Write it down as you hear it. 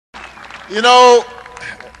You know,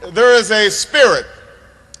 there is a spirit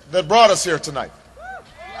that brought us here tonight.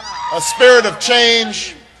 A spirit of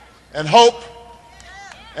change and hope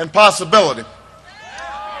and possibility.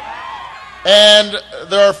 And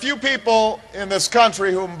there are few people in this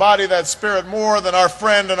country who embody that spirit more than our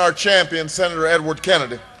friend and our champion, Senator Edward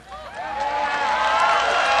Kennedy.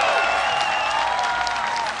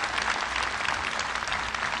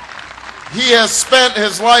 He has spent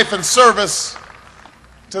his life in service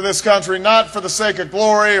to this country, not for the sake of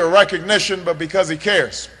glory or recognition, but because he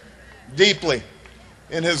cares deeply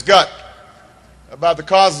in his gut about the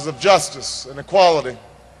causes of justice and equality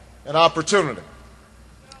and opportunity.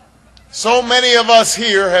 So many of us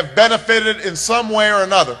here have benefited in some way or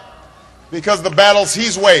another because of the battles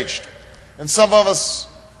he's waged, and some of us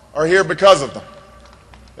are here because of them.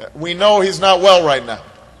 We know he's not well right now,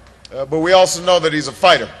 but we also know that he's a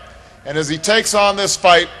fighter. And as he takes on this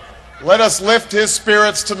fight, let us lift his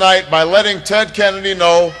spirits tonight by letting Ted Kennedy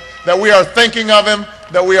know that we are thinking of him,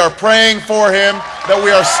 that we are praying for him, that we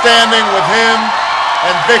are standing with him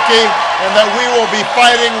and Vicki, and that we will be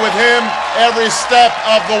fighting with him every step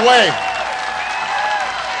of the way.